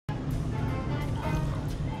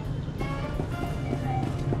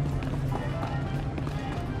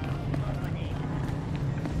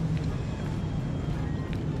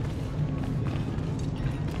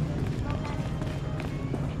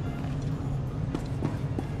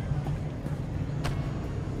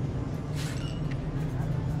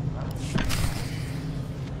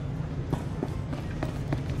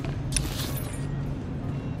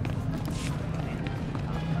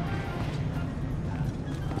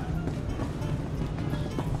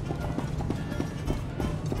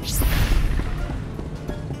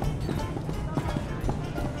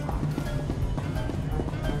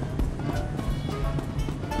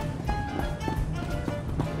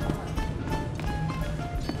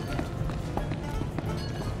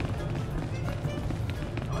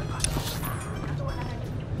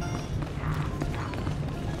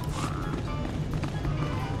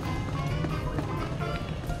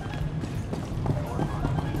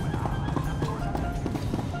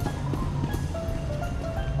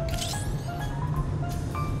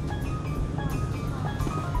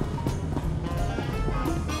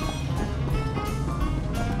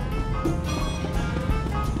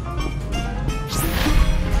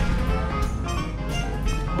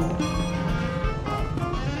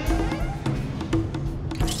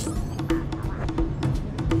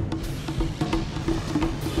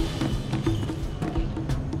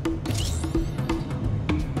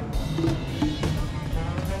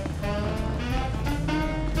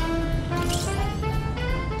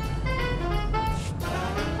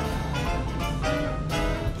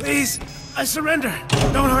Please, I surrender.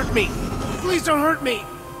 Don't hurt me. Please don't hurt me.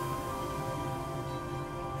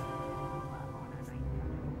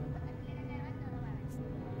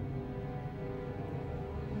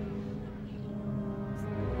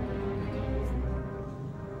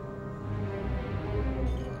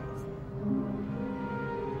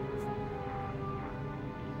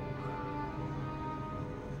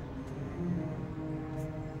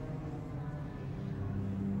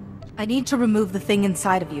 I need to remove the thing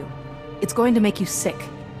inside of you. It's going to make you sick.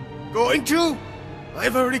 Going to?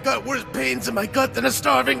 I've already got worse pains in my gut than a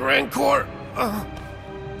starving rancor.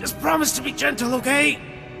 Just promise to be gentle, okay?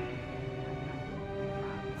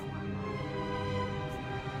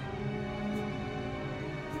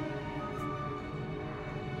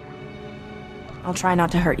 I'll try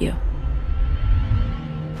not to hurt you.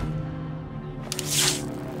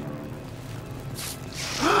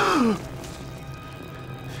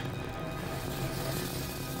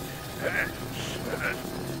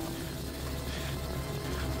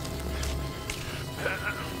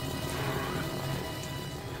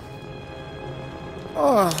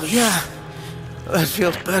 Oh, yeah. That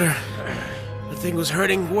feels better. The thing was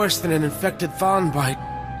hurting worse than an infected fawn bite.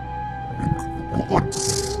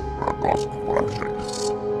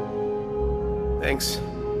 Thanks.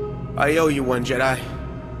 I owe you one, Jedi.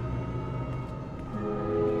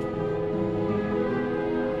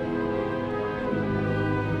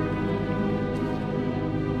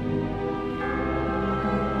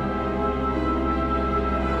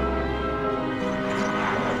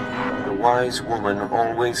 A wise woman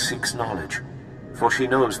always seeks knowledge, for she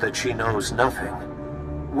knows that she knows nothing.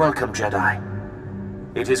 Welcome, Jedi.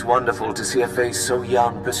 It is wonderful to see a face so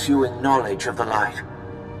young pursuing knowledge of the light.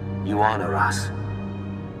 You honor us.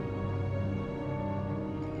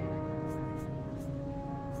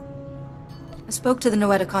 I spoke to the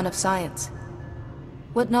Noetikon of Science.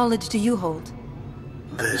 What knowledge do you hold?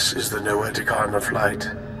 This is the Noetikon of Light.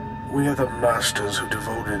 We are the masters who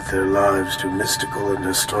devoted their lives to mystical and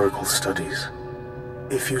historical studies.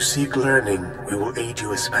 If you seek learning, we will aid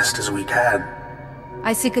you as best as we can.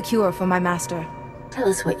 I seek a cure for my master. Tell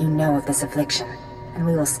us what you know of this affliction, and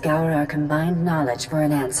we will scour our combined knowledge for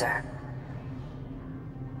an answer.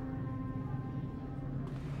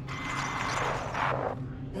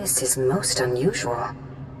 This is most unusual.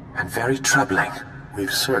 And very troubling.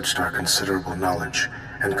 We've searched our considerable knowledge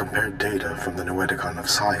and compared data from the Noetikon of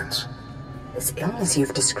Science. This illness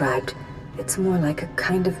you've described, it's more like a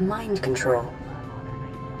kind of mind control.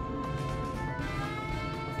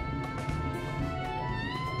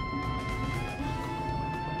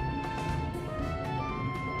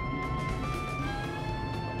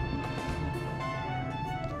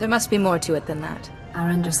 There must be more to it than that. Our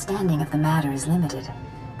understanding of the matter is limited.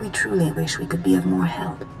 We truly wish we could be of more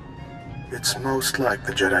help. It's most like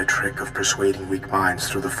the Jedi trick of persuading weak minds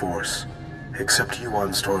through the Force. Except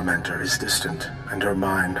Yuan's tormentor is distant, and her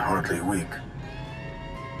mind hardly weak.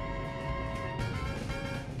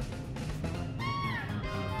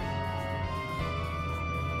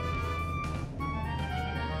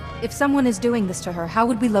 If someone is doing this to her, how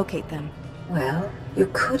would we locate them? Well, you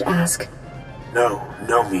could ask... No,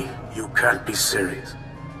 Nomi, you can't be serious.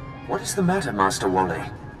 What is the matter, Master Wally?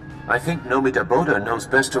 I think Nomi Daboda knows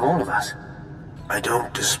best of all of us. I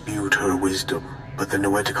don't dispute her wisdom, but the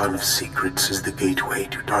Noetikon of Secrets is the gateway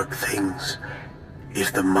to dark things.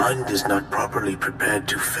 If the mind is not properly prepared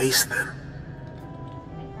to face them...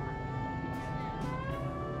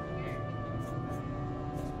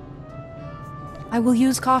 I will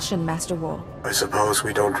use caution, Master Wall. I suppose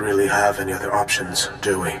we don't really have any other options,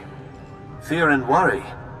 do we? Fear and worry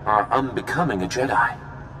are unbecoming a Jedi.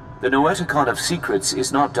 The Noetikon of Secrets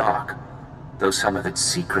is not dark, though some of its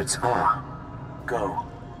secrets are. Go.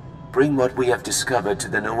 Bring what we have discovered to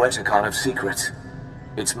the Noetikon of Secrets.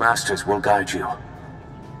 Its masters will guide you.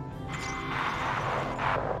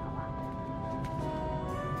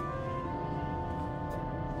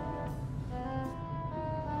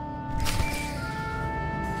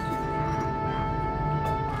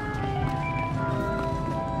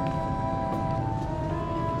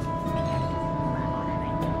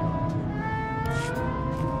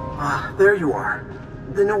 There you are.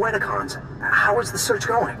 The Noetikons. How is the search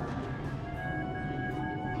going?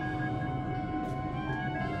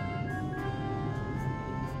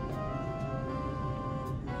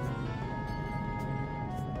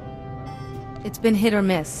 It's been hit or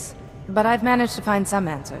miss, but I've managed to find some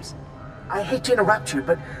answers. I hate to interrupt you,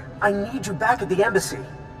 but I need you back at the embassy.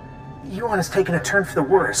 Yuan has taken a turn for the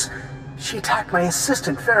worse. She attacked my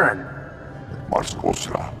assistant, Farron.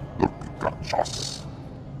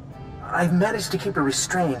 I've managed to keep her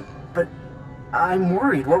restrained, but I'm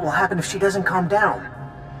worried what will happen if she doesn't calm down.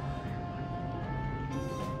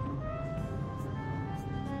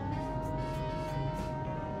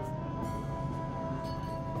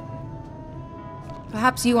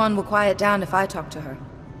 Perhaps Yuan will quiet down if I talk to her.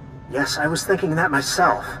 Yes, I was thinking that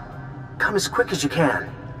myself. Come as quick as you can.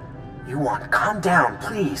 Yuan, calm down,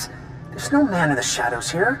 please. There's no man in the shadows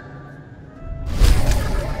here.